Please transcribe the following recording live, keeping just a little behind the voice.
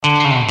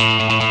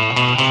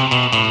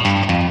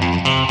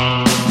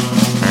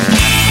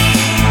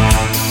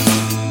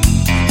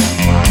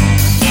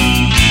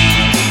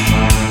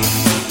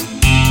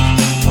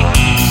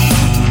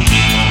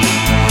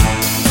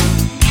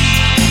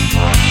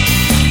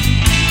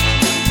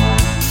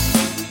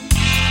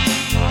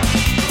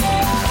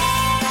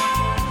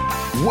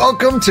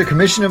Welcome to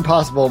Commission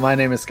Impossible. My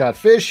name is Scott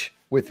Fish.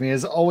 With me,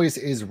 as always,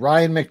 is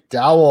Ryan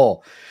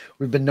McDowell.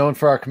 We've been known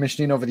for our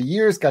commissioning over the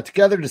years, got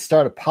together to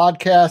start a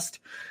podcast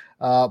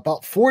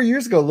about 4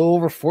 years ago, a little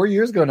over 4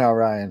 years ago now,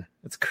 Ryan.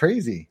 It's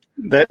crazy.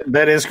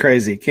 That is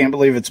crazy. Can't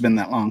believe it's been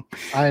that long.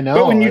 I know.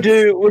 But when you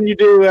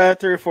do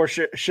 3 or 4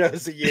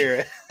 shows a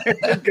year,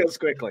 it goes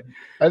quickly.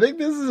 I think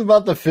this is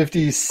about the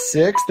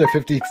 56th or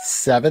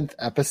 57th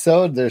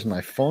episode. There's my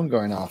phone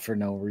going off for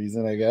no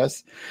reason, I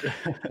guess.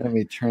 Let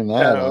me turn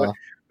that off.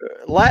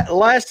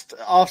 Last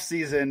off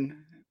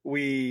season,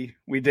 we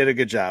did a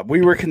good job.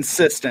 We were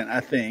consistent, I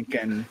think,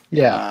 and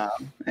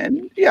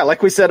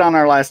like we said on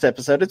our last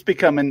episode, it's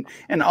become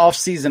an off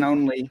season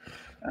only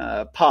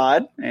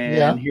pod,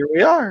 and here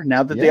we are.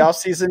 Now that the off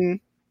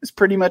season is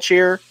pretty much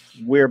here,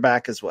 we're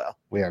back as well.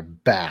 We are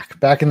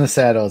back in the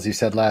saddle, as you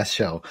said last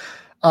show.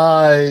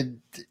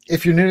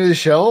 If you're new to the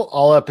show,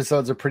 all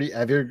episodes are pretty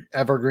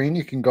evergreen.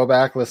 You can go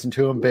back, listen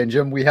to them, binge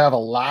them. We have a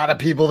lot of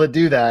people that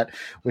do that,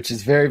 which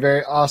is very,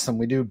 very awesome.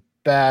 We do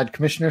bad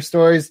commissioner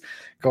stories,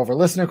 go over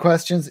listener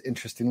questions,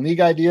 interesting league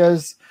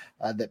ideas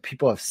that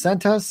people have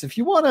sent us. If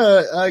you want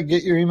to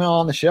get your email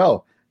on the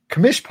show,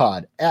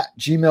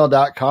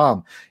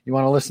 commishpod@gmail.com. You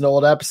want to listen to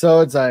old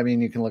episodes? I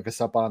mean, you can look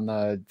us up on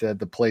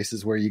the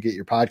places where you get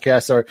your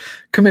podcasts, or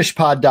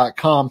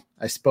commishpod.com.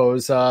 I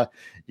suppose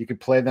you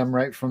could play them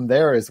right from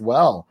there as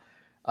well.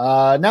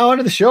 Now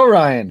onto the show,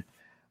 Ryan.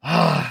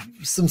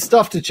 Some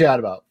stuff to chat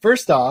about.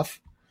 First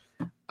off,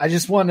 I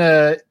just want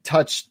to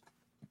touch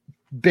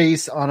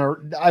base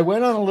on I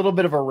went on a little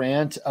bit of a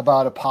rant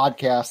about a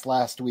podcast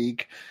last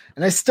week,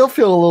 and I still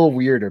feel a little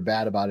weird or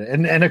bad about it.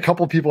 And a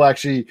couple people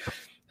actually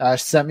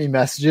sent me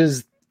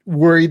messages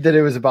worried that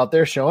it was about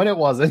their show, and it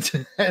wasn't.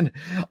 And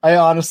I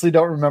honestly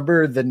don't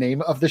remember the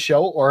name of the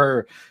show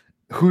or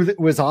who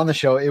was on the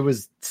show. It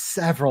was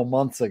several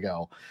months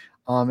ago.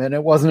 And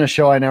it wasn't a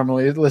show I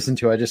normally listen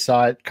to. I just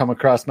saw it come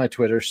across my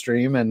Twitter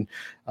stream and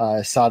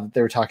saw that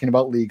they were talking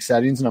about league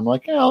settings, and I'm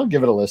like, I'll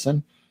give it a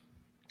listen.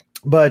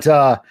 But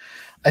I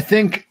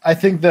think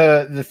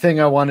the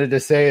thing I wanted to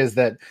say is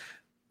that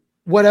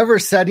whatever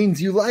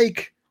settings you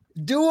like,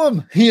 do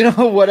them.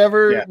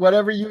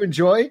 Whatever you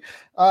enjoy,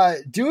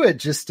 do it.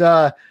 Just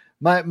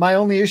my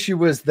only issue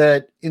was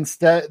that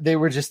instead they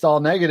were just all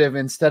negative,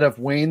 instead of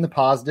weighing the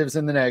positives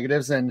and the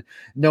negatives and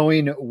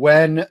knowing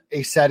when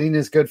a setting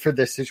is good for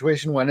this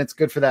situation, when it's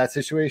good for that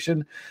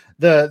situation.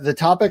 The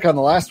topic on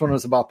the last one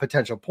was about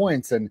potential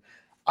points, and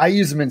I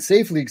use them in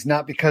safe leagues,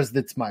 not because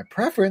it's my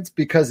preference,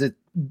 because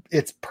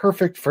it's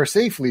perfect for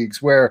safe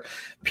leagues where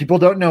people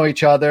don't know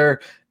each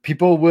other.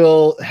 People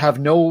will have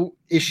no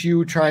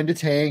issue trying to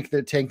tank.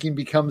 That tanking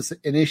becomes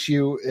an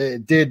issue.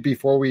 It did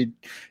before we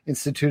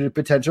instituted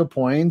potential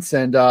points,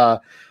 and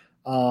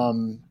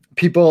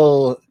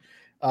people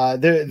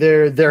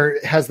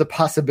there has the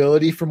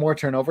possibility for more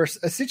turnovers.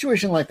 A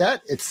situation like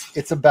that,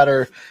 it's a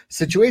better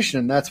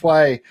situation. That's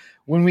why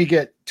when we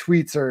get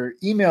tweets or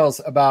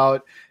emails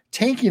about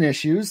tanking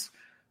issues,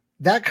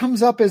 that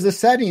comes up as a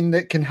setting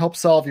that can help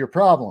solve your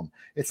problem.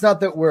 It's not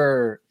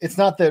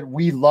that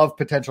we love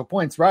potential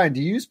points. Ryan,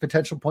 do you use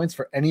potential points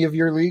for any of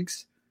your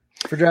leagues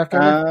for draft?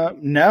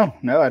 No,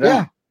 I don't.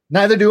 Yeah,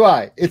 neither do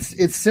I.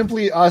 It's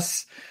simply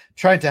us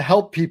trying to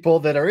help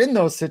people that are in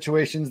those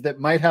situations that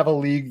might have a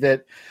league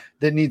that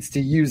needs to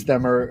use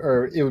them,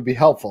 or it would be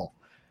helpful.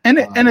 And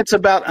it's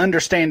about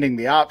understanding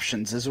the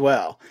options as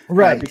well.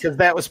 Right. Because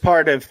that was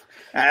part of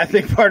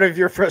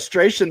your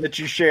frustration that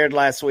you shared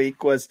last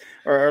week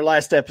or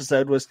last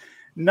episode was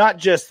not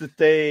just that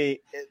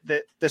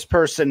this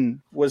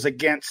person was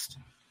against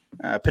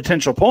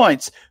potential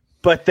points,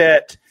 but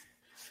that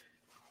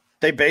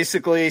they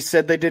basically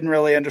said they didn't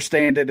really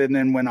understand it and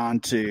then went on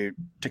to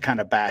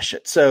kind of bash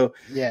it. So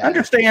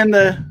understand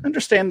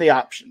the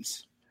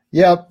options.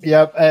 Yep.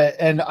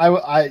 And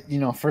I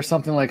for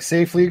something like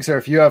safe leagues, or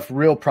if you have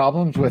real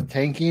problems with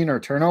tanking or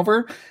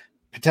turnover,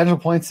 potential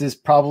points is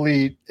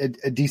probably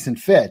a decent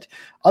fit.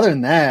 Other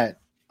than that,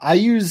 I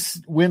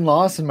use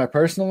win-loss in my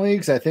personal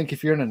leagues. I think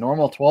if you're in a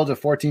normal 12 to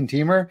 14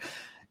 teamer,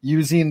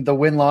 using the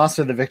win-loss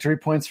or the victory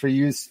points for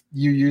you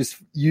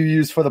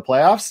use for the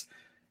playoffs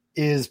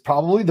is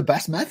probably the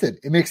best method.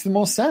 It makes the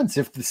most sense.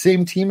 If the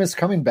same team is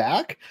coming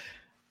back,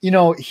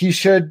 he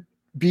should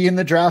be in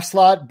the draft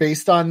slot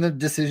based on the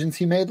decisions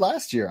he made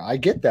last year. I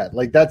get that.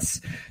 Like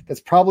that's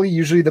probably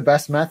usually the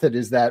best method,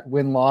 is that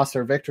win-loss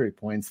or victory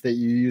points that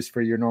you use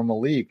for your normal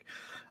league.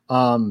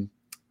 The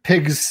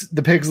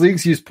Pigs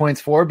leagues use points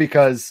for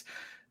because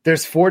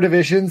there's 4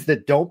 divisions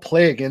that don't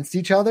play against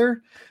each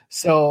other.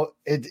 So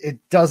it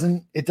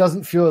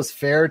doesn't feel as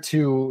fair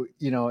to,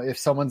 if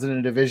someone's in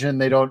a division,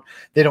 they don't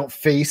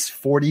face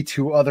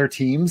 42 other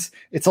teams.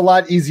 It's a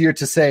lot easier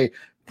to say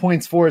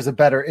points for is a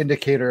better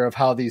indicator of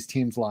how these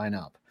teams line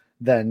up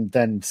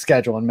than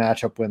schedule and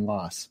matchup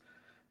win-loss.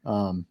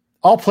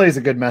 All play is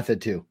a good method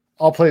too.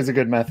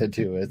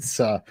 It's,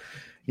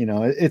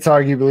 it's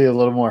arguably a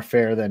little more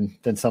fair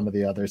than some of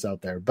the others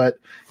out there. But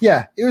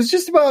yeah, it was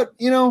just about,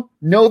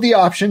 know the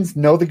options,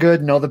 know the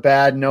good, know the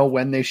bad, know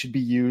when they should be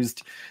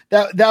used.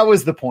 That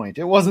was the point.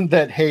 It wasn't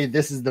that, hey,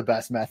 this is the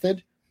best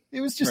method.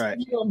 It was just Right.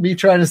 me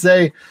trying to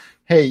say,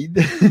 hey,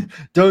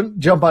 don't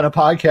jump on a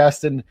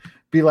podcast and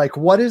be like,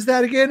 what is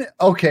that again?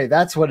 Okay,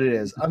 that's what it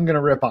is. I'm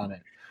gonna rip on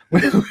it.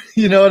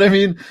 You know what I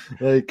mean?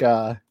 Like,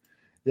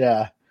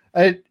 yeah.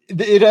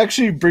 It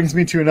actually brings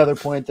me to another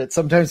point that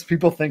sometimes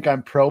people think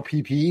I'm pro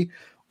PP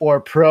or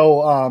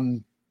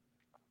pro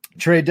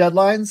trade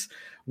deadlines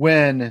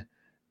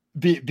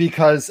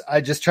because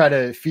I just try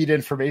to feed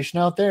information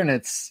out there, and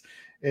it's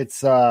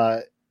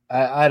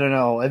I don't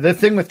know. The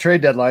thing with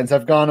trade deadlines,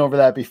 I've gone over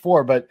that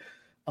before, but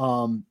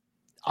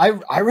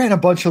I ran a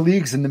bunch of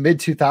leagues in the mid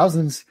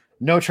 2000s,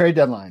 no trade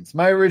deadlines.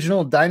 My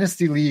original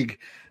dynasty league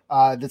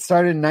that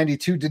started in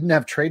 92 didn't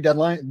have trade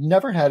deadline,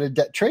 never had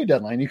a trade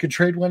deadline. You could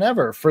trade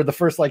whenever for the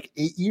first 8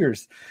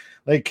 years.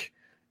 Like,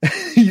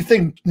 you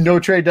think no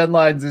trade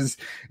deadlines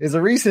is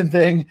a recent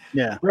thing.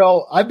 Yeah.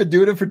 Bro, I've been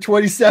doing it for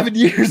 27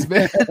 years,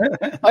 man.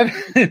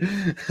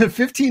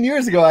 15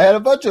 years ago, I had a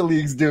bunch of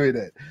leagues doing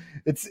it.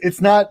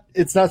 It's not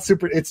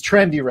super, it's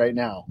trendy right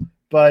now,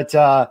 but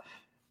I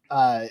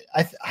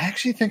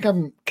actually think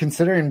I'm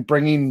considering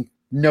bringing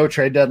no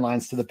trade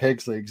deadlines to the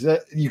pigs leagues.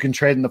 You can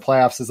trade in the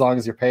playoffs as long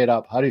as you're paid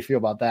up. How do you feel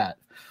about that?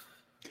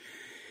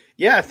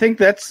 Yeah, I think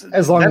that's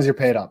as long as you're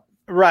paid up.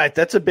 Right.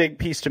 That's a big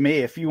piece to me.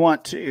 If you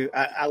want to,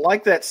 I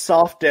like that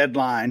soft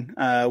deadline,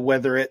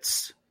 whether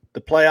it's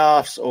the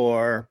playoffs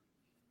or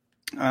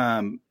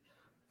kind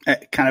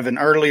of an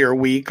earlier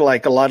week,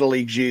 like a lot of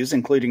leagues use,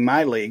 including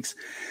my leagues.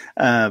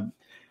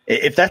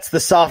 If that's the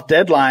soft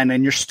deadline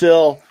and you're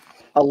still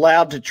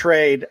allowed to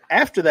trade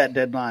after that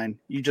deadline,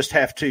 you just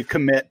have to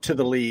commit to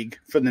the league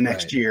for the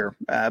next year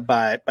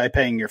by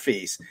paying your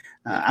fees.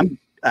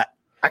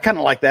 I kind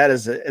of like that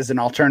as an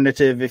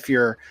alternative. If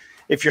you're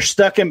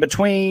stuck in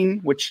between,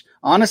 which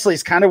honestly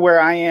is kind of where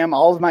I am.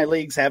 All of my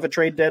leagues have a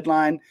trade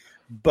deadline,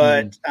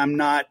 but I'm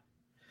not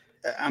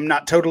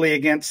totally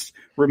against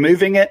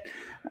removing it.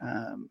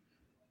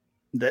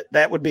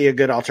 That would be a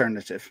good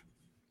alternative.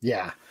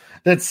 Yeah.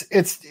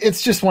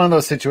 It's just one of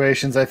those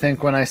situations. I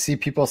think when I see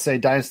people say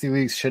dynasty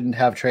leagues shouldn't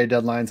have trade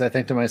deadlines, I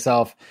think to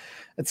myself,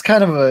 it's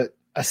kind of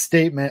a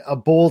statement, a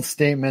bold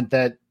statement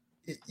that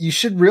you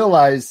should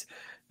realize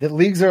that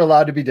leagues are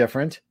allowed to be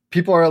different.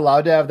 People are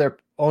allowed to have their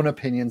own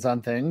opinions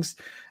on things.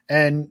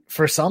 And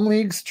for some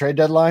leagues, trade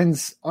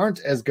deadlines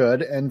aren't as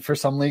good. And for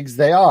some leagues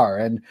they are.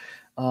 And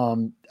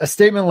a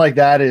statement like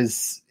that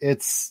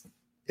it's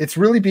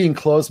really being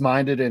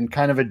closed-minded and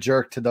kind of a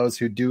jerk to those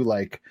who do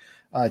like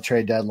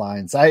trade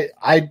deadlines. I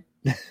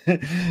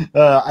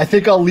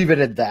think I'll leave it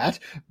at that,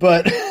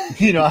 but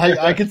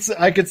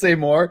I could say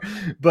more,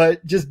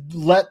 but just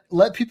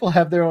let people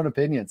have their own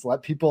opinions.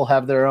 Let people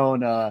have their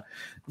own,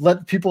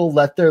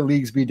 let their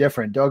leagues be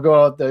different. Don't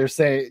go out there,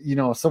 say,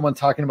 someone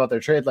talking about their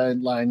trade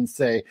line,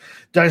 say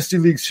dynasty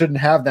leagues shouldn't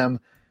have them.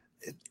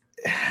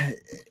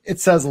 It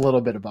says a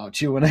little bit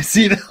about you when I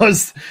see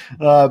those,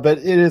 but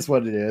it is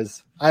what it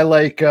is.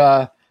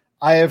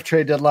 I have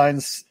trade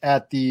deadlines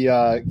at the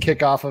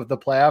kickoff of the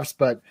playoffs,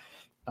 but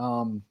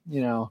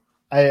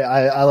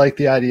I like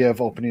the idea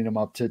of opening them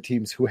up to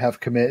teams who have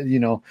committed.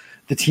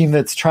 The team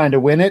that's trying to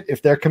win it,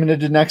 if they're committed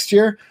to next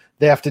year,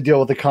 they have to deal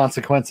with the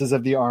consequences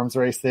of the arms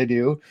race they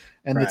do.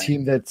 And the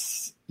team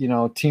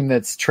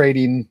that's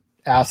trading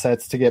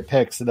assets to get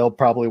picks, they'll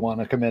probably want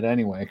to commit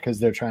anyway because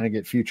they're trying to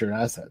get future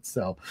assets.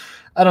 So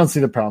I don't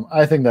see the problem.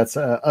 I think that's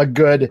a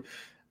good.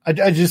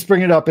 I just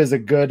bring it up as a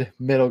good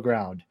middle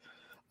ground.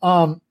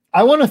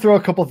 I want to throw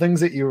a couple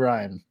things at you,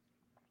 Ryan.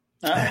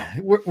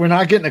 We're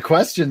not getting to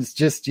questions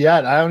just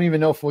yet. I don't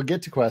even know if we'll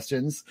get to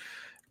questions,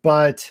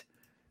 but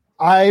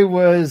I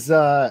was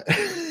I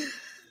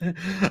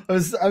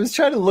was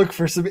trying to look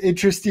for some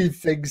interesting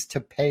things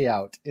to pay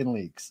out in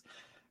leagues.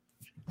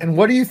 And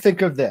what do you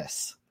think of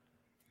this?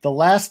 The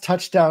last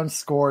touchdown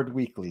scored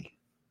weekly.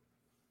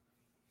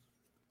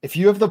 If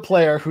you have the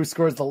player who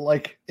scores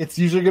it's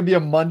usually going to be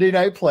a Monday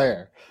night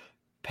player,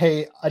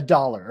 pay $1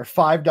 or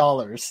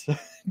 $5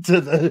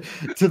 to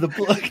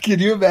the. Can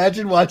you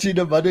imagine watching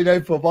a Monday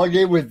Night Football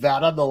game with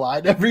that on the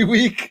line every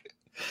week?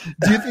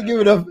 Do you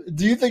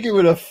think it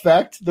would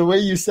affect the way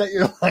you set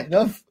your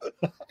lineup?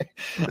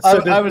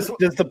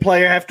 Does the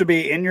player have to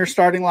be in your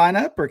starting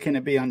lineup, or can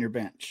it be on your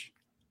bench?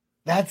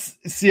 I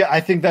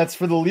think that's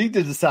for the league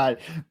to decide.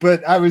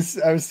 But I was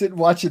sitting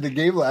watching the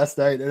game last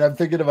night, and I'm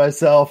thinking to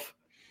myself,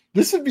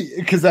 this would be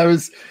because I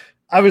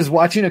was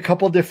watching a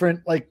couple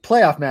different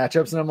playoff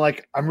matchups, and I'm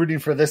like, I'm rooting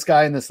for this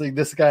guy in this league,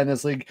 this guy in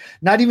this league,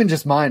 not even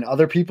just mine,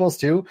 other people's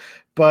too.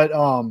 But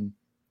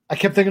I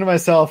kept thinking to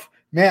myself,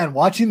 man,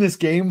 watching this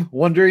game,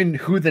 wondering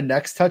who the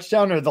next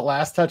touchdown or the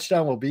last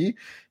touchdown will be,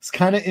 it's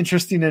kind of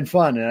interesting and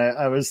fun. And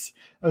I was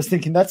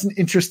thinking that's an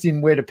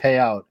interesting way to pay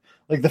out,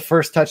 like the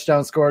first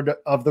touchdown scored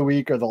of the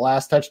week or the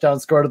last touchdown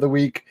scored of the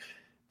week.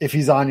 If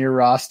he's on your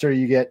roster,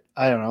 you get,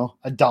 I don't know,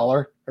 $1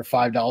 or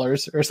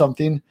 $5 or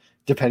something,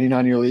 depending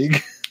on your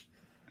league.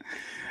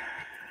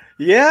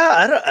 Yeah,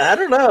 I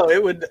don't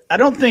know. I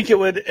don't think it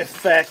would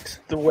affect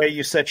the way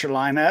you set your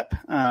lineup.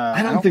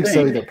 I don't think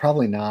so either.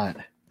 Probably not.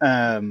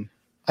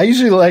 I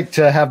usually like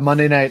to have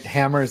Monday night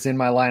hammers in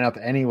my lineup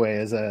anyway,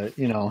 as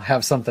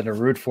have something to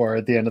root for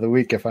at the end of the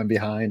week if I'm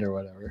behind or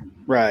whatever.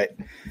 Right.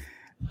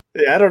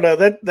 Yeah, I don't know.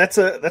 That's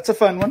a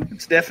fun one.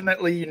 It's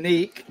definitely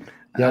unique.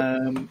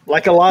 Yep.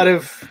 Like a lot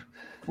of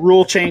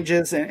rule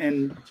changes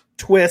and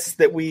twists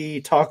that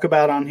we talk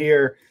about on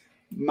here,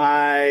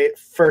 my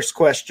first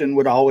question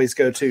would always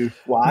go to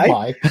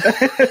why?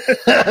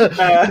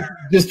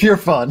 Just pure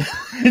fun.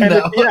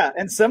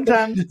 And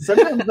sometimes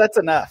that's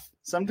enough.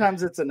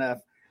 Sometimes it's enough.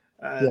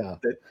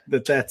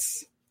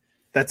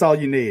 That's all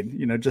you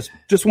need.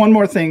 Just one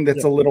more thing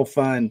that's a little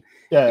fun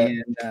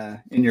in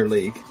your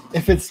league.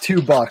 If it's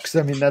 $2,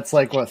 I mean, that's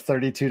like what,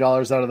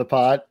 $32 out of the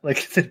pot,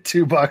 like the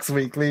 $2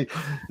 weekly,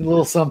 a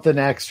little something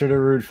extra to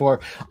root for.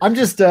 I'm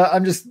just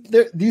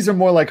these are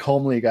more like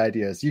home league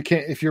ideas. You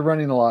can't, if you're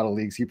running a lot of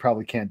leagues, you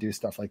probably can't do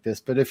stuff like this,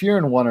 but if you're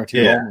in one or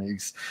two home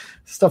leagues,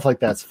 stuff like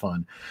that's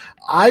fun.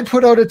 I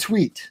put out a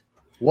tweet.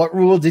 What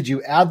rule did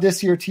you add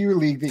this year to your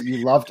league that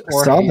you loved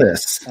or saw hated,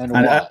 this? And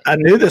why? I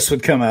knew this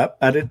would come up.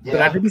 But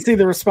I didn't see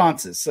the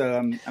responses, so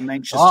I'm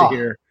anxious to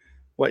hear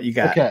what you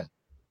got. Okay.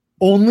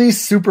 Only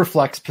super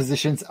flex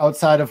positions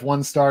outside of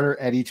one starter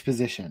at each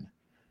position.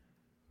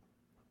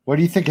 What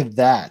do you think of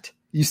that?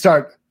 You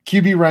start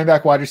QB, running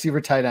back, wide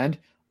receiver, tight end.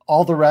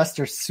 All the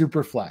rest are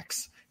super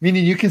flex,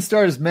 meaning you can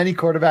start as many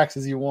quarterbacks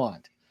as you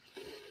want.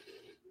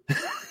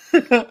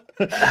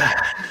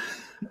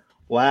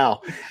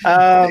 Wow.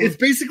 It's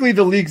basically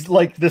the leagues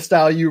like the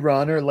style you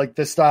run, or like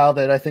the style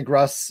that I think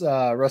Russ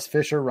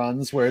Fisher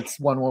runs, where it's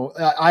 1-1.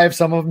 I have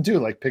some of them too,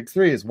 like Pick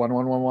 3 is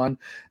 1-1-1-1,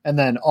 and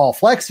then all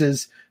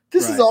flexes.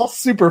 This is all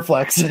super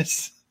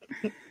flexes.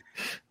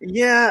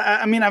 Yeah,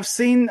 I mean, I've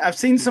seen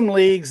some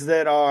leagues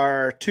that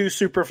are 2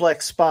 super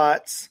flex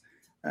spots,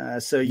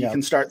 so you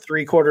can start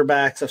 3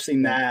 quarterbacks. I've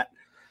seen that.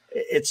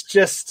 It's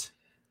just,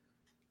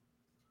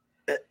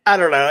 I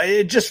don't know.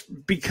 It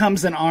just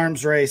becomes an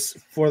arms race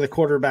for the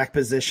quarterback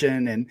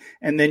position,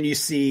 and then you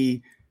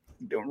see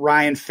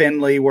Ryan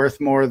Finley worth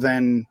more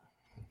than,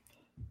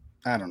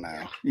 I don't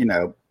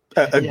know,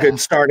 a good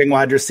starting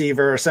wide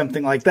receiver or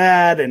something like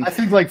that. And I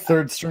think like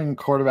third string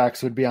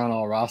quarterbacks would be on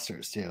all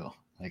rosters too.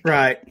 Like,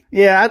 right.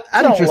 Yeah.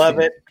 I don't love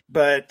it,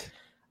 but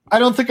I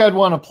don't think I'd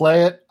want to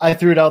play it. I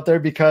threw it out there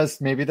because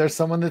maybe there's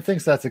someone that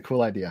thinks that's a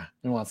cool idea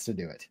and wants to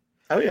do it.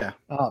 Oh yeah.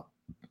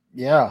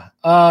 Yeah.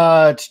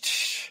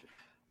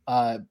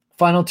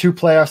 Final 2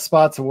 playoff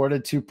spots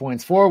awarded 2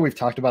 points for. We've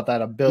talked about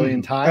that a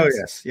billion times.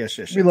 Oh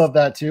yes. We love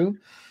that too.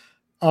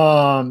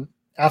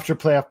 After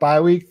playoff bye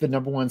week, the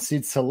number 1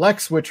 seed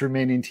selects which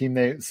remaining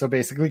team so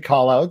basically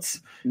call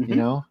outs,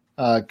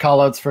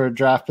 call outs for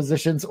draft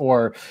positions,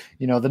 or,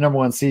 the number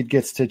 1 seed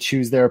gets to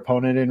choose their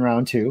opponent in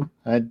round 2.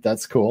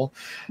 That's cool.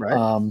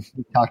 Right.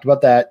 We talked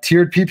about that.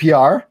 Tiered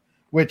PPR,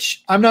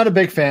 which I'm not a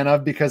big fan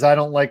of because I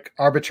don't like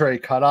arbitrary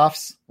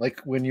cutoffs, like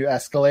when you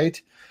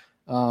escalate.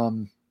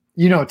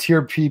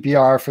 Tiered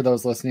PPR, for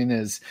those listening,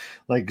 is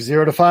like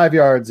 0 to 5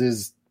 yards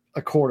is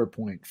a quarter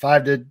point.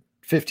 5 to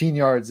 15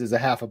 yards is a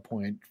half a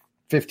point.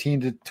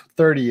 15 to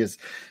 30 is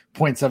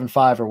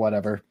 0.75 or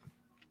whatever.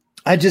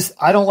 I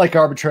don't like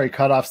arbitrary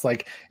cutoffs.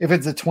 Like if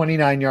it's a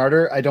 29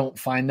 yarder, I don't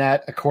find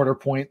that a quarter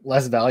point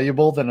less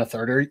valuable than a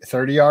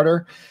 30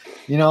 yarder,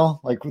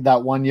 like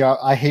that 1 yard.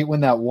 I hate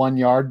when that 1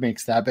 yard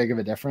makes that big of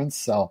a difference.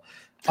 So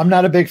I'm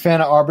not a big fan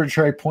of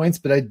arbitrary points,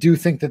 but I do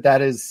think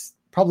that is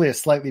probably a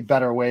slightly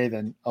better way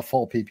than a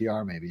full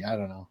PPR. Maybe. I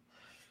don't know.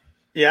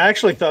 Yeah. I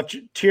actually thought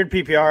tiered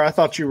PPR, I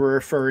thought you were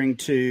referring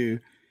to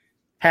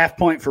half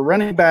point for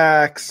running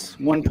backs,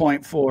 1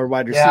 point for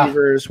wide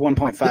receivers,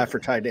 1.5 for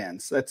tight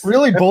ends. That's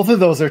both of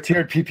those are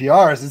tiered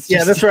PPRs. It's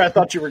just, that's where I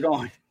thought you were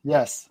going.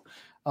 Yes.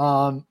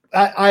 I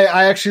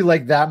actually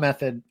like that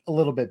method a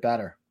little bit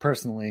better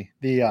personally.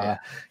 The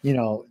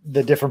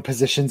different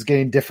positions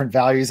getting different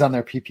values on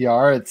their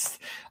PPR.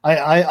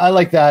 I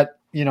like that.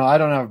 I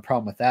don't have a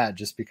problem with that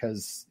just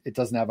because it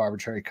doesn't have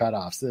arbitrary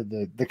cutoffs.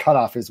 The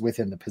cutoff is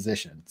within the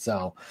position.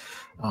 So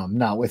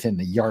not within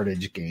the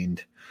yardage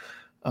gained.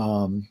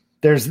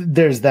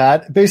 There's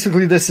that.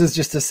 Basically, this is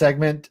just a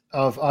segment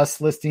of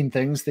us listing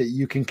things that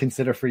you can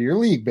consider for your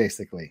league,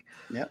 basically.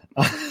 Yeah.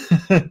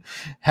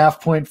 Half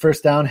point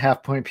first down,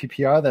 half point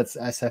PPR. That's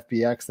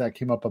SFBX. That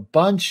came up a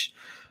bunch.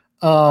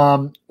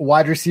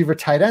 Wide receiver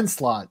tight end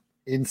slot.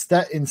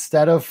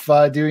 Instead of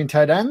doing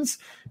tight ends,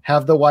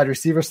 have the wide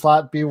receiver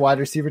slot be wide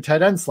receiver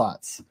tight end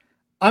slots.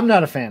 I'm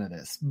not a fan of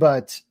this,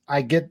 but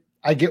I get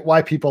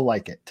why people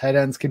like it. Tight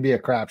ends can be a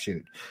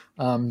crapshoot.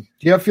 Do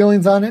you have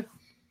feelings on it?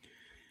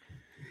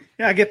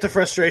 Yeah, I get the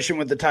frustration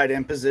with the tight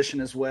end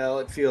position as well.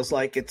 It feels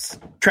like it's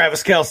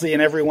Travis Kelce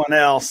and everyone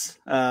else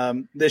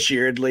this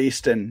year, at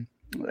least, and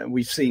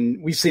we've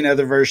seen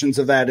other versions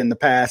of that in the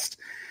past.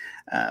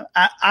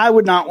 I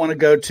would not want to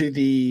go to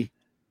the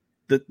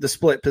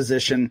split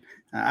position.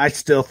 I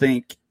still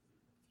think,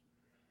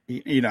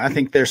 I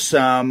think there's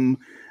some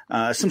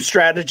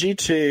strategy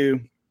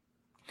to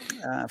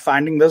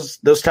finding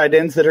those tight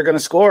ends that are going to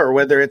score,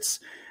 whether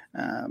it's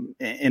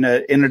in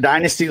a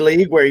dynasty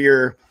league where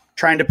you're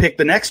trying to pick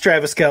the next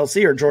Travis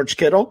Kelce or George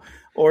Kittle,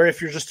 or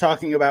if you're just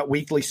talking about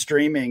weekly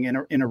streaming in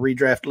a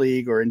redraft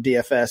league or in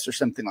DFS or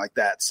something like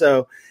that.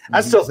 So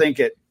I still think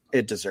it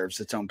deserves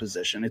its own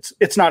position.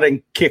 It's not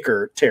in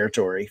kicker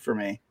territory for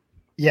me.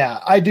 Yeah,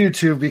 I do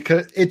too,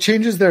 because it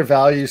changes their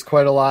values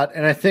quite a lot.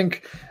 And I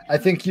think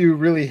you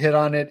really hit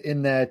on it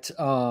in that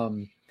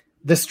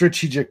the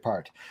strategic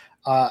part.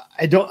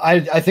 I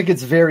think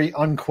it's very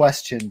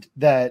unquestioned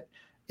that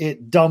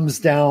it dumbs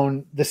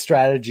down the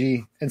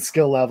strategy and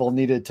skill level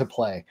needed to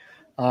play.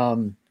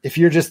 If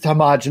you're just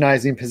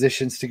homogenizing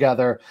positions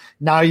together,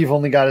 now you've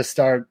only got to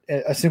start,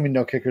 assuming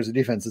no kickers or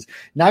defenses.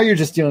 Now you're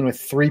just dealing with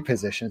 3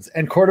 positions,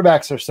 and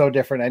quarterbacks are so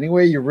different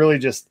anyway.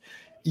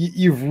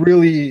 You've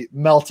really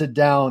melted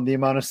down the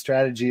amount of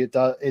strategy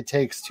it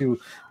takes to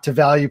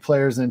value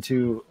players and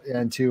to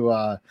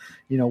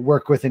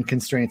work within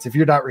constraints. If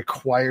you're not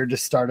required to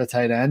start a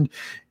tight end,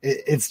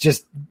 it's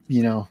just,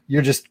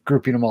 you're just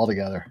grouping them all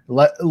together. A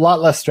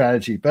lot less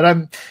strategy,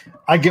 but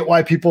I get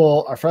why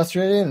people are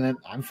frustrated, and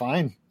I'm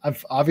fine.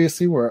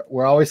 Obviously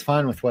we're always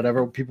fine with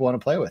whatever people want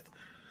to play with.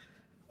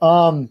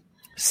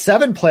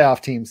 7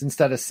 playoff teams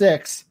instead of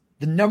 6.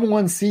 The number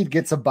 1 seed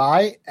gets a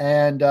bye,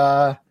 and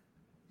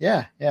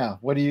yeah.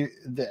 What do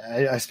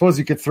I suppose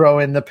you could throw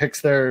in the picks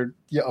their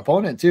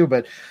opponent too,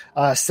 but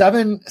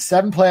 7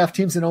 playoff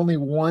teams and only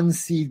 1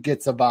 seed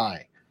gets a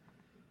bye.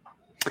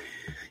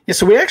 Yeah,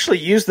 so we actually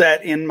used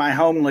that in my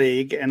home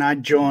league, and I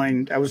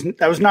joined. I was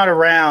not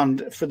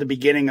around for the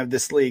beginning of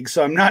this league,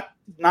 so I'm not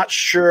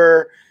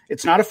sure.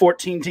 It's not a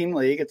 14-team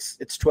league.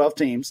 It's 12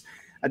 teams.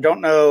 I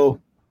don't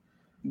know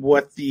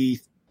what the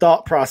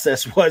thought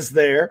process was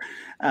there.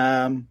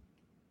 I'm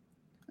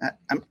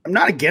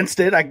not against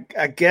it.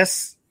 I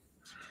guess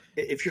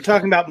if you're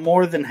talking about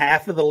more than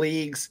half of the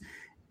leagues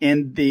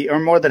or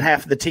more than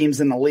half of the teams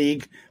in the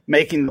league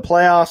making the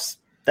playoffs,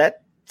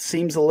 that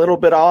seems a little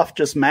bit off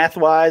just math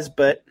wise,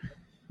 but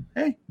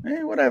hey,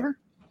 whatever.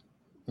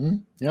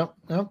 Yep.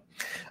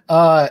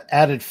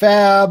 Added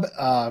fab,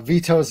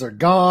 vetoes are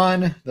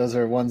gone. Those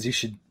are ones you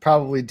should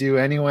probably do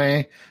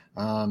anyway.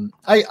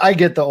 I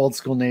get the old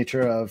school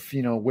nature of,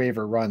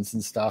 waiver runs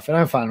and stuff, and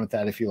I'm fine with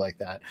that if you like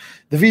that.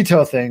 The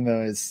veto thing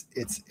though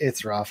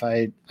it's rough.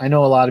 I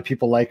know a lot of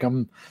people like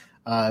them.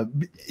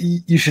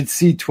 You should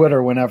see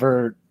Twitter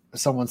whenever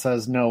someone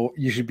says no,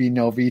 you should be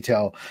no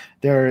veto.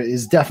 There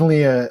is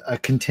definitely a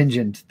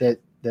contingent that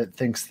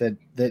thinks that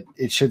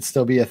it should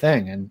still be a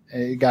thing, and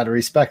you got to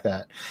respect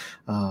that.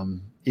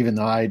 Even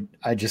though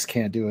I just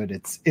can't do it.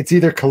 It's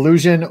either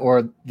collusion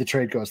or the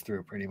trade goes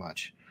through pretty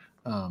much.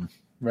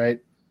 Right.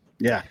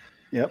 Yeah.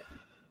 Yep.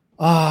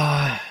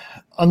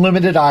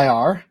 Unlimited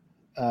IR.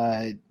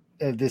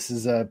 This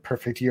is a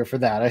perfect year for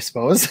that, I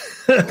suppose.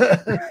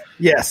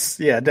 Yes.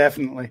 Yeah,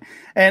 definitely.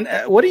 And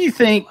what do you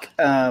think?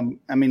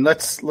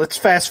 Let's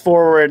fast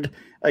forward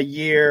a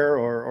year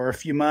or a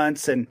few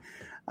months, and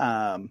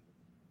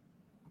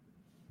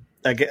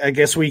I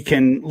guess we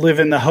can live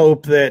in the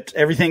hope that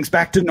everything's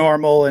back to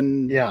normal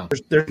and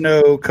there's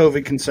no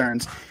COVID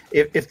concerns.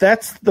 If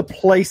that's the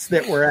place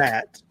that we're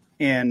at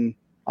in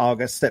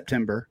August,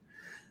 September,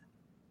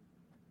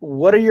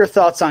 what are your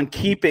thoughts on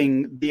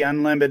keeping the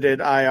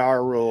unlimited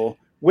IR rule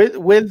with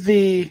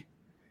the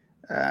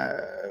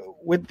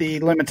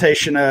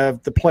limitation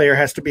of the player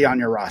has to be on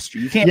your roster?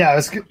 You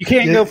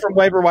can't go from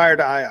waiver wire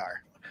to IR.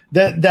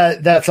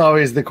 That's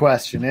always the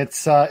question.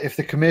 It's if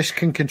the commish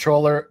can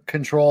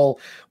control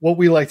what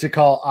we like to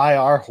call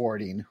IR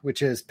hoarding,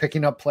 which is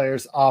picking up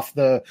players off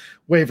the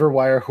waiver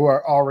wire who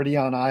are already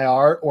on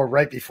IR or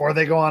right before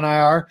they go on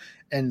IR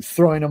and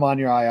throwing them on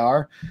your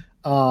IR.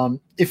 I'm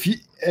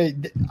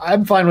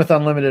fine with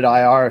unlimited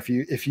IR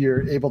if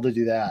you're able to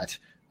do that.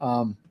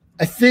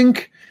 I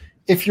think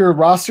if your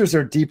rosters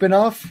are deep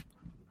enough,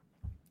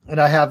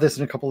 and I have this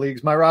in a couple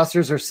leagues, my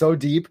rosters are so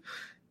deep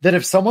that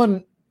if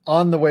someone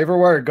on the waiver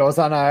wire goes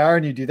on IR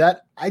and you do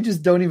that, I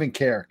just don't even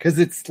care, because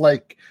it's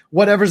like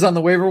whatever's on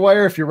the waiver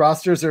wire. If your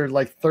rosters are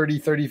like 30,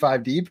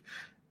 35 deep,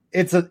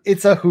 it's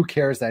a who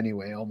cares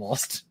anyway,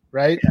 almost,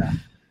 right? Yeah.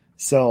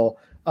 So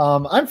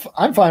I'm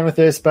fine with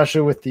it,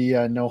 especially with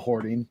the no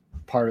hoarding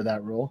part of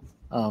that rule.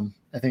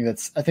 I think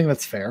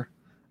that's fair.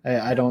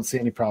 I don't see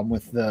any problem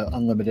with the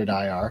unlimited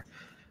IR.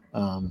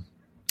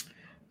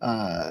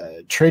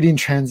 Trading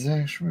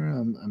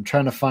transaction. I'm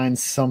trying to find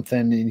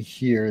something in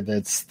here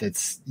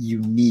that's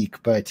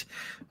unique, but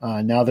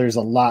now there's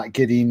a lot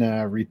getting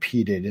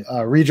repeated.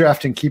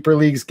 Redraft and keeper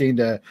leagues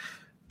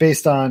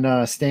based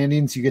on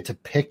standings. You get to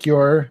pick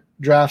your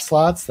draft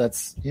slots.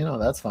 That's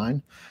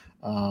fine.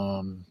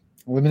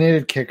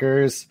 Eliminated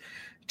kickers.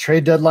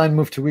 Trade deadline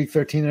moved to week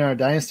 13 in our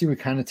dynasty. We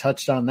kind of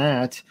touched on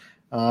that.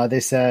 They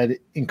said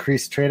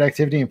increased trade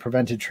activity and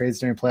prevented trades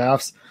during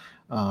playoffs.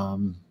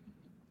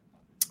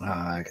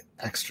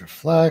 Extra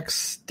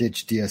flex,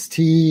 ditch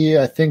DST.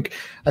 I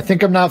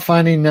think I'm not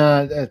finding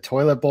a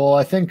toilet bowl.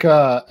 I think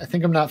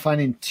I'm not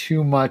finding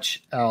too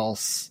much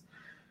else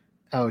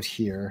out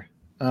here.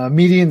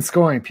 Median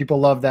scoring. People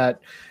love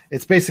that.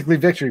 It's basically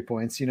victory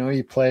points.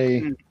 You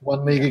play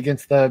one league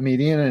against the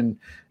median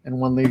and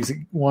one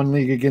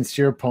league against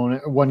your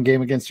opponent, one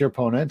game against your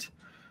opponent.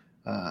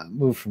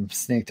 Move from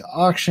snake to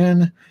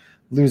auction.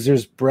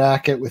 Losers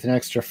bracket with an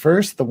extra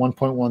first, the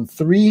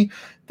 1.13.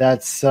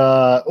 That's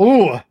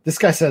this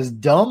guy says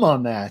dumb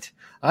on that.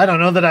 I don't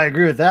know that I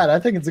agree with that. I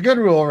think it's a good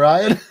rule,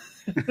 Ryan.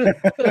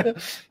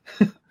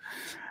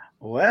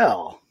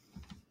 Well,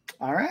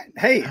 all right.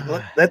 Hey,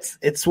 look,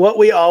 it's what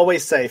we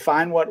always say.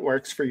 Find what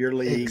works for your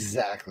league.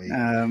 Exactly.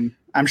 I'm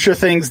sure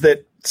things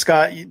that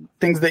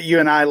you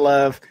and I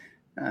love,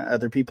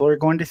 other people are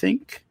going to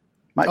think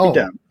might be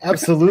dumb.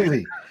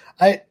 Absolutely.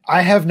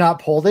 I have not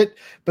pulled it,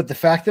 but the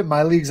fact that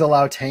my leagues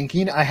allow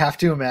tanking, I have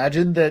to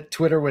imagine that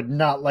Twitter would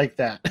not like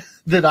that.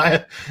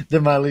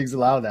 that my leagues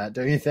allow that.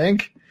 Don't you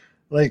think?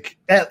 Like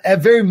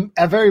at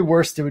very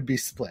worst, it would be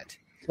split.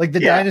 Like the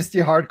Dynasty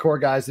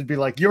hardcore guys would be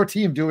like, your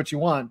team, do what you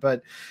want.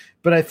 But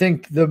I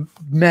think the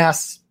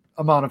mass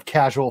amount of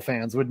casual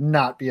fans would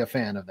not be a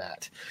fan of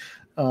that.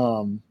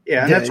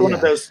 That's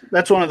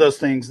one of those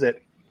things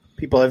that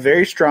people have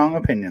very strong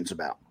opinions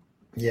about.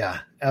 Yeah,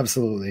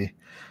 absolutely.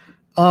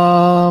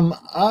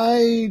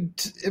 I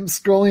am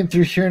scrolling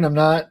through here and I'm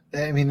not,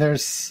 I mean,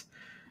 there's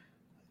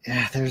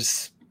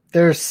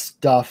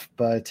stuff,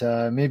 but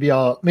maybe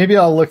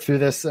I'll look through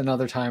this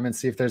another time and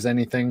see if there's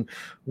anything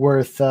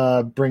worth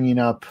bringing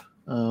up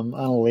on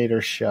a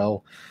later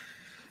show.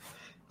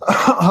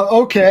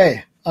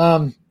 Okay.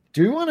 Do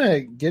we want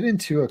to get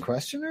into a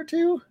question or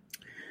two?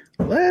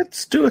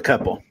 Let's do a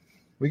couple.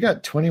 We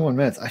got 21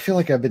 minutes. I feel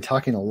like I've been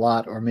talking a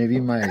lot, or maybe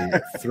my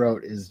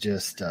throat is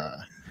just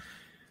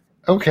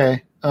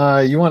okay.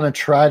 You want to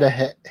try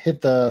to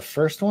hit the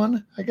first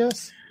one, I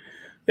guess?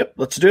 Yep,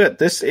 let's do it.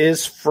 This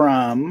is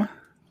from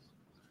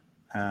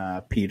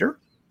Peter.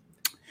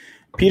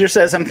 Peter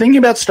says, I'm thinking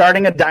about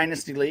starting a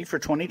dynasty league for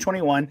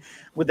 2021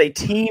 with a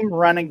team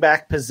running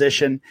back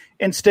position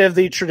instead of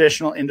the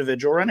traditional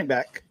individual running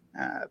back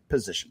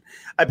position.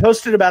 I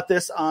posted about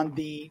this on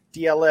the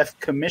DLF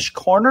Commish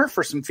Corner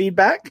for some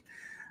feedback.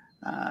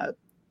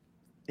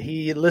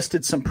 He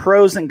listed some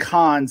pros and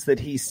cons that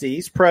he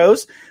sees.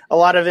 Pros, a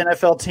lot of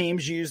NFL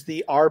teams use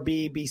the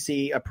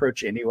RBBC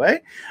approach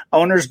anyway.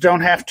 Owners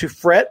don't have to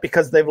fret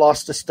because they've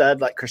lost a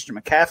stud like Christian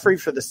McCaffrey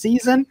for the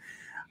season,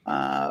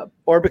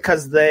 or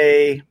because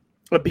they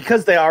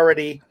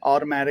already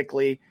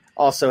automatically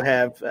also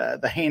have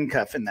the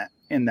handcuff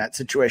in that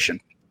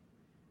situation.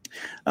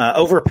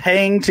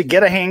 Overpaying to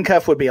get a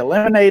handcuff would be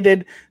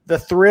eliminated. The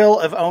thrill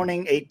of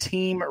owning a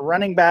team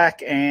running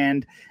back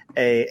and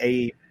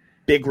a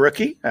big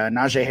rookie,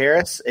 Najee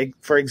Harris,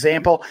 for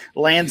example,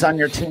 lands on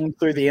your team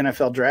through the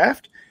NFL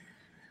draft.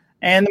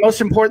 And the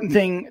most important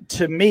thing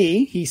to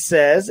me, he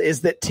says,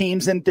 is that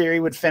teams in theory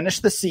would finish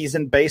the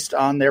season based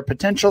on their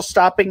potential,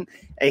 stopping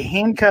a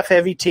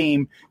handcuff-heavy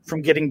team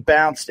from getting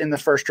bounced in the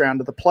first round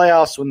of the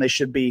playoffs when they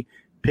should be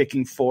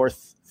picking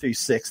 4th through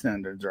 6th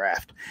in the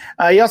draft.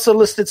 He also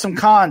listed some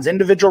cons.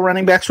 Individual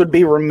running backs would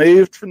be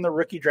removed from the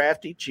rookie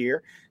draft each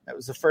year. That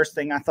was the first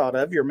thing I thought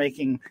of. You're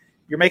making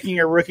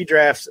your rookie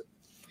drafts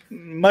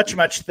much,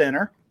 much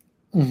thinner.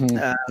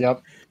 Mm-hmm.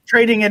 Yep.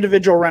 Trading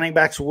individual running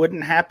backs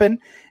wouldn't happen,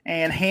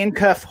 and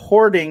handcuff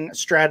hoarding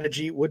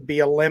strategy would be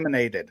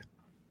eliminated.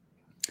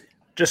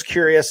 Just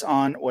curious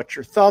on what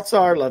your thoughts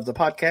are. Love the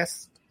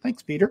podcast.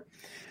 Thanks, Peter.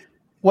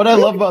 What I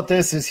love about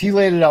this is he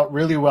laid it out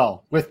really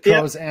well with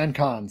pros and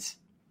cons.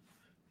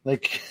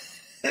 Like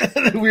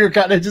we were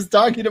kind of just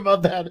talking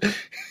about that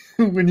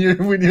when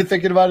you're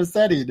thinking about a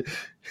setting.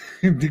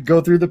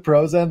 Go through the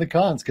pros and the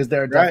cons because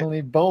there are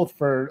definitely both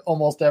for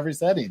almost every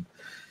setting.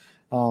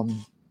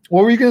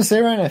 What were you going to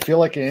say, Ryan? I feel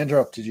like I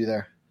interrupted you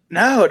there.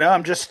 No,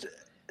 I'm just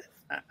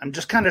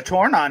kind of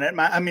torn on it.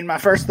 My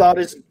first thought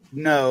is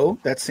no.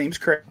 That seems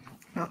correct.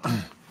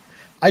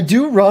 I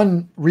do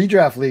run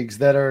redraft leagues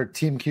that are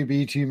team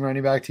QB, team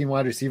running back, team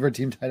wide receiver,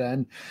 team tight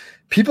end.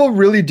 People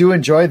really do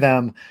enjoy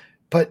them,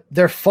 but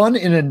they're fun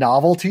in a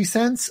novelty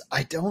sense.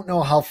 I don't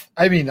know how.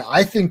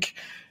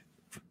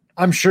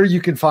 I'm sure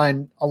you can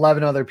find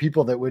 11 other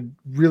people that would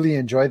really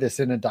enjoy this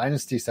in a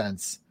dynasty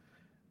sense.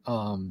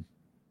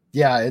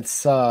 It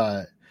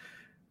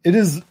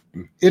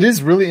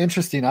is really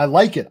interesting. I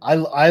like it.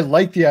 I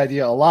like the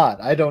idea a lot.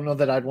 I don't know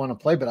that I'd want to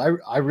play, but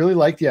I really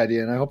like the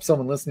idea, and I hope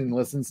someone listening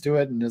listens to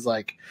it and is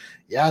like,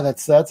 yeah,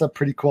 that's a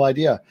pretty cool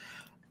idea.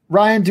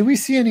 Ryan, do we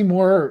see any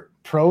more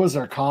pros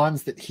or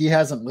cons that he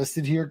hasn't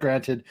listed here?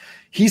 Granted,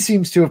 he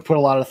seems to have put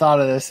a lot of thought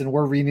of this, and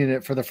we're reading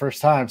it for the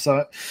first time,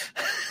 so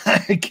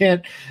I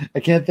can't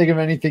think of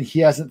anything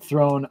he hasn't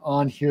thrown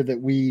on here that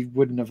we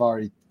wouldn't have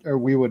already, or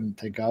we wouldn't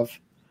think of.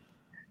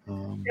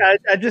 I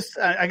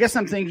guess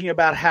I'm thinking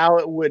about how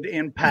it would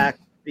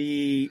impact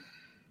the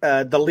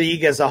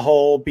league as a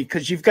whole,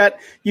 because you've got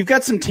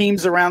some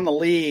teams around the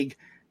league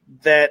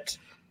that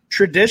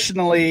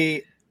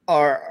traditionally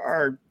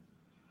are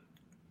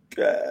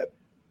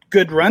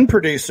good run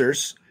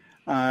producers.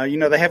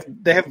 They have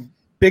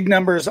big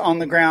numbers on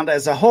the ground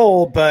as a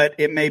whole, but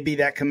it may be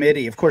that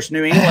committee. Of course,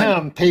 New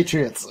England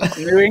Patriots.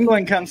 New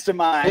England comes to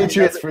mind.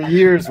 Patriots for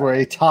years were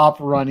a top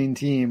running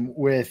team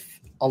with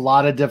a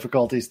lot of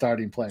difficulty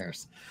starting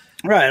players.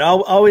 Right.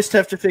 Always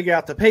tough to figure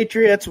out the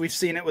Patriots. We've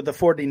seen it with the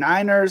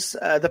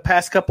 49ers the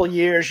past couple of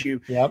years.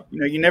 You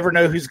never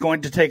know who's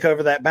going to take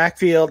over that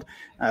backfield,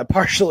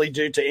 partially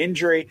due to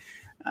injury.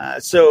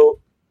 So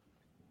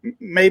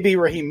maybe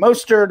Raheem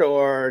Mostert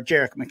or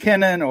Jerick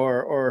McKinnon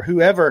or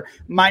whoever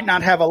might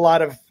not have a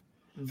lot of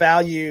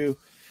value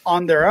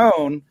on their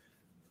own.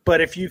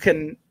 But if you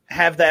can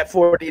have that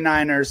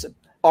 49ers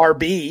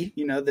RB,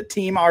 the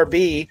team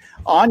RB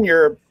on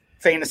your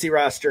fantasy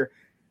roster,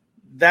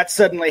 that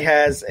suddenly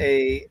has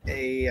a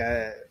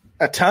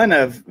ton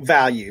of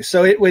value.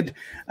 So it would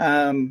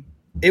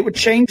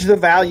change the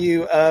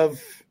value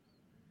of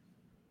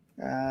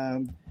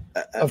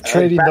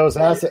trading those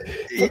assets.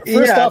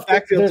 First off,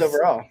 backfields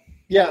overall.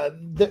 Yeah,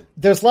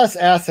 there's less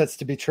assets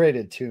to be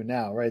traded to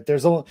now, right?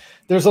 There's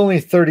only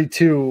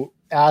 32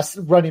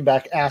 running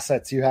back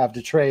assets you have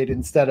to trade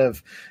instead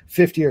of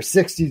 50 or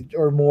 60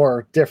 or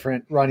more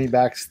different running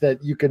backs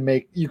that you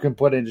can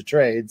put into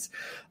trades.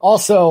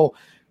 Also,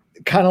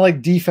 kind of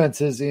like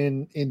defenses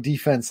in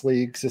defense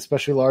leagues,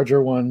 especially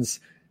larger ones,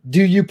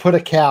 do you put a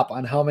cap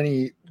on how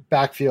many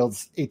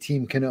backfields a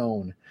team can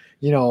own?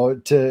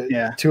 To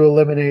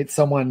eliminate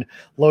someone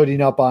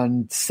loading up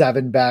on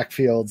 7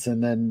 backfields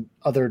and then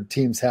other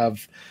teams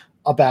have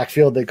a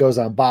backfield that goes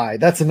on bye.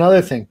 That's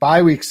another thing.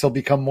 Bye weeks will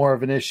become more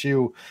of an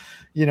issue,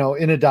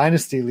 in a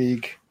dynasty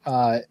league.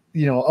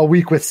 A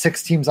week with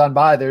 6 teams on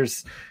bye,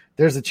 there's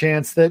a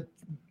chance that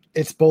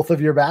it's both of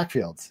your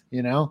backfields,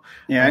 Yeah,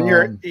 and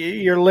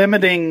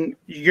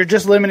you're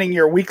just limiting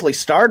your weekly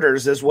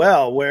starters as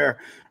well, where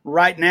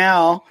right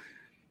now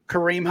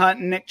Kareem Hunt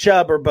and Nick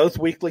Chubb are both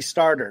weekly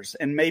starters,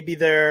 and maybe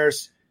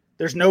there's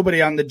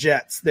nobody on the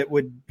Jets that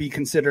would be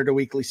considered a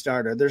weekly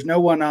starter. There's no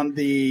one on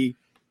the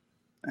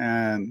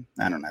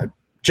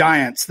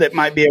Giants that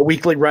might be a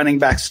weekly running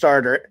back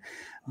starter.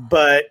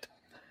 But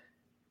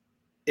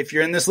if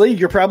you're in this league,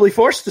 you're probably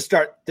forced to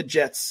start the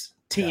Jets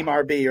team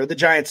RB or the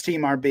Giants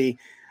team RB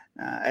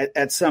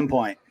at some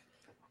point.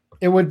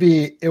 It would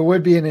be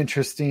an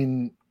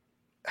interesting,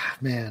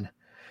 man.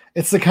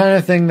 It's the kind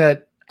of thing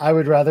that I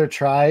would rather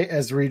try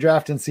as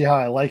redraft and see how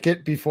I like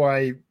it before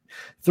I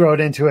throw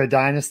it into a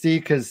dynasty.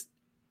 Because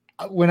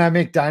when I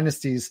make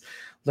dynasties,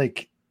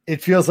 like,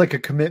 it feels like a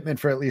commitment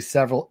for at least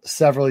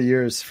several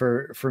years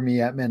for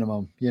me at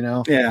minimum.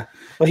 Yeah.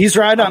 Well, he's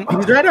right on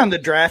the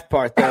draft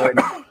part though,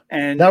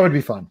 and that would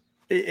be fun.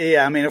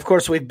 Yeah, I mean, of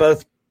course, we've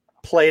both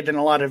played in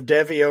a lot of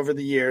Devy over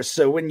the years.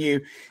 So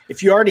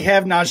if you already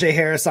have Najee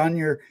Harris on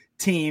your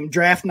team,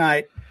 draft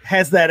night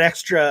has that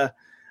extra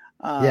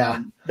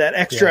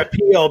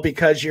appeal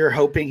because you're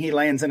hoping he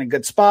lands in a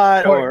good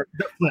spot. Or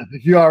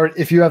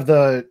if you have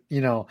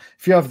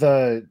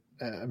the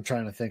I'm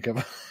trying to think of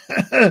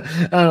I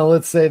don't know,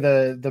 let's say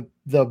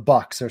the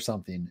Bucks or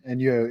something, and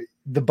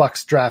the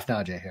Bucks draft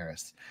Najee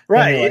Harris.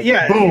 Right. Like,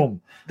 yeah.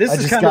 Boom. This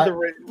is kind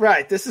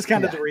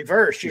of the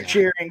reverse. You're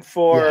cheering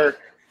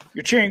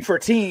for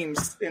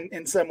teams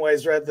in some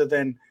ways rather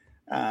than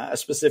a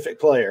specific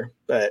player.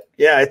 But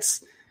yeah,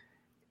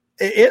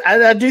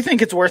 I do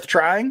think it's worth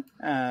trying.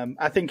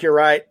 I think you're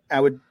right. I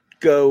would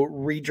go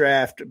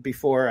redraft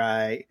before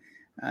I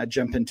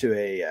jump into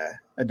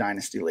a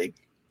dynasty league.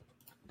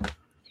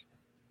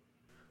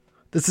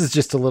 This is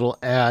just a little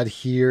ad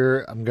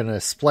here. I'm going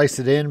to splice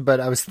it in, but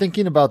I was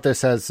thinking about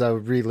this as I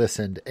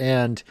re-listened,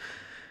 and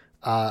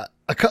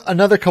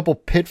another couple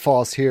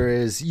pitfalls here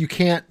is you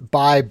can't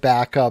buy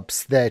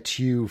backups that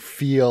you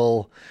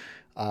feel,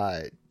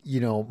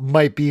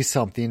 might be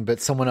something, but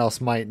someone else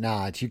might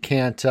not. You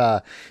can't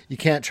try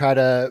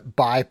to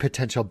buy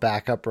potential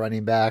backup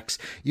running backs.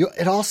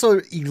 It also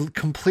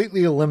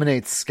completely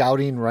eliminates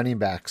scouting running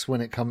backs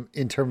when it comes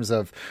in terms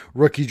of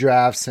rookie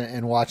drafts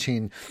and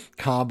watching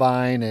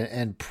combine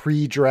and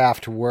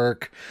pre-draft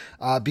work,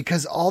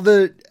 because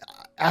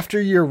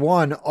after year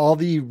one, all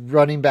the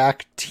running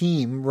backs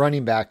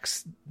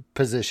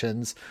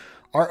positions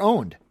are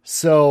owned.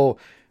 So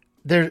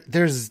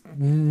there's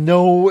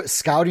no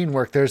scouting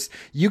work.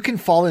 You can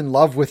fall in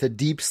love with a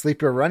deep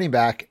sleeper running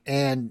back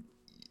and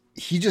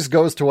he just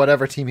goes to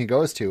whatever team he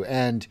goes to,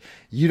 and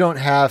you don't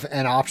have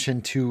an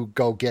option to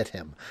go get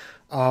him.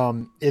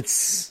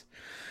 It's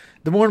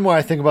the more and more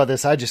I think about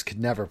this, I just could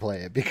never play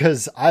it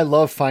because I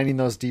love finding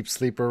those deep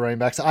sleeper running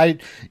backs.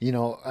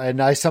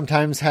 And I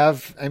sometimes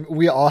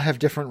we all have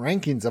different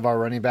rankings of our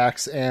running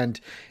backs.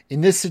 And in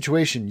this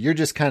situation, you're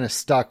just kind of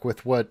stuck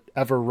with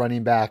whatever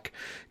running back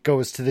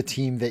goes to the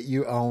team that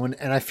you own.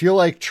 And I feel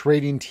like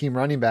trading team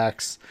running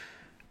backs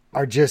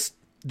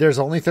there's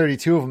only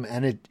 32 of them,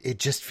 and it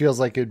just feels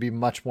like it would be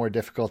much more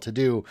difficult to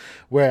do.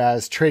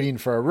 Whereas trading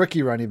for a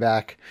rookie running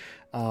back,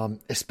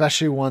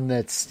 especially one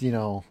that's,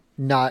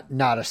 not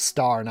a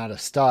star, not a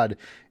stud,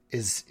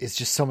 is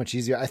just so much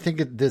easier. I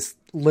think this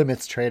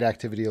limits trade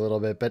activity a little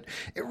bit, but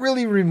it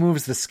really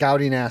removes the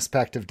scouting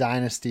aspect of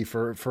dynasty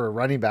for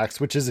running backs,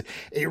 which is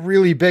a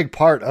really big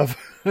part of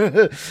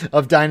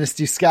of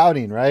dynasty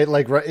scouting, right?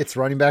 Like it's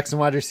running backs and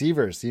wide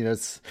receivers,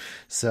 that's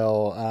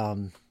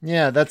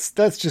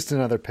just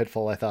another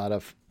pitfall I thought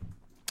of.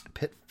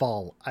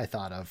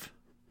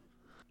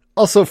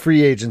 Also,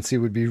 free agency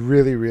would be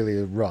really,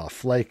 really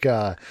rough. Like,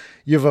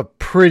 you have a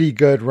pretty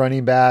good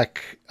running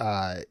back,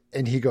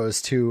 and he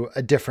goes to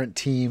a different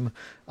team.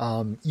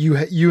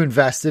 You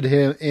invested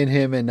in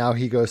him, and now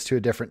he goes to a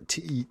different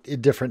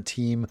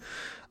team.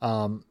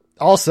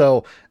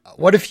 Also,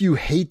 what if you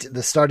hate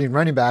the starting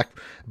running back,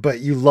 but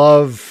you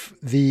love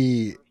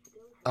the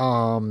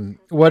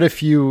what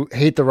if you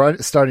hate the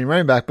starting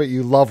running back, but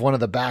you love one of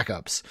the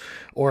backups,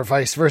 or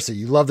vice versa?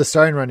 You love the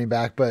starting running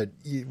back, but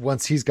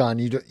once he's gone,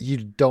 you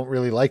don't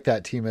really like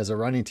that team as a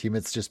running team.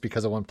 It's just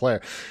because of one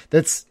player.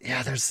 There's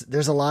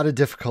a lot of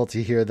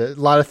difficulty here. A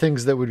lot of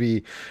things that would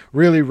be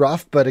really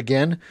rough, but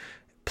again,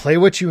 play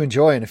what you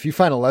enjoy. And if you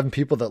find 11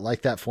 people that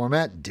like that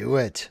format, do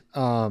it.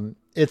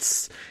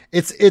 It's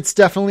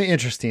definitely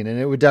interesting, and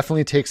it would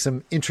definitely take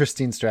some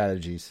interesting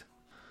strategies.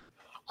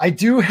 I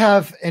do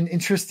have an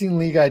interesting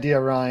league idea,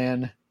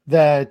 Ryan,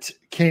 that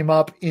came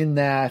up in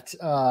that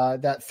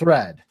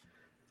thread,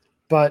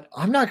 but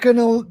I'm not going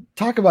to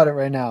talk about it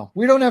right now.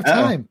 We don't have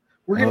time.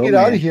 We're going to get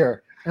out of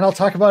here, and I'll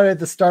talk about it at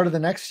the start of the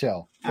next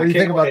show. What do you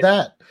think about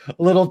that?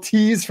 A little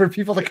tease for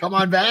people to come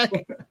on back?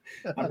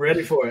 I'm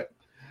ready for it.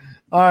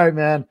 All right,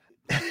 man.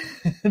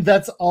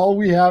 That's all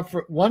we have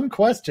for one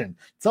question.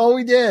 That's all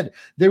we did.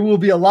 There will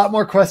be a lot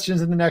more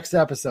questions in the next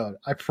episode.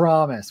 I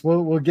promise.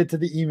 We'll get to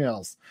the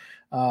emails.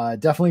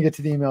 Definitely get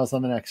to the emails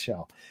on the next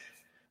show.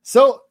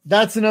 So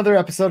that's another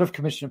episode of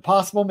Commission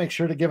Impossible. Make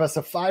sure to give us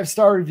a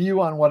 5-star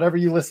review on whatever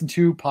you listen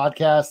to,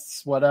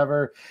 podcasts,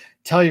 whatever.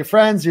 Tell your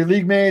friends, your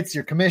league mates,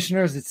 your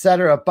commissioners,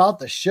 etc. about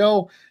the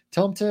show.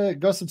 Tell them to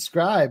go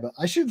subscribe.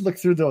 I should look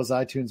through those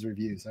iTunes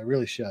reviews. I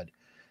really should.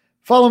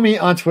 Follow me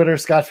on Twitter,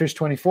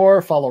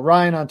 Scottfish24. Follow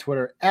Ryan on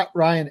Twitter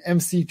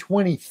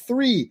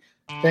 @RyanMC23.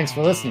 Thanks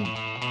for listening.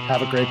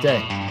 Have a great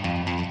day.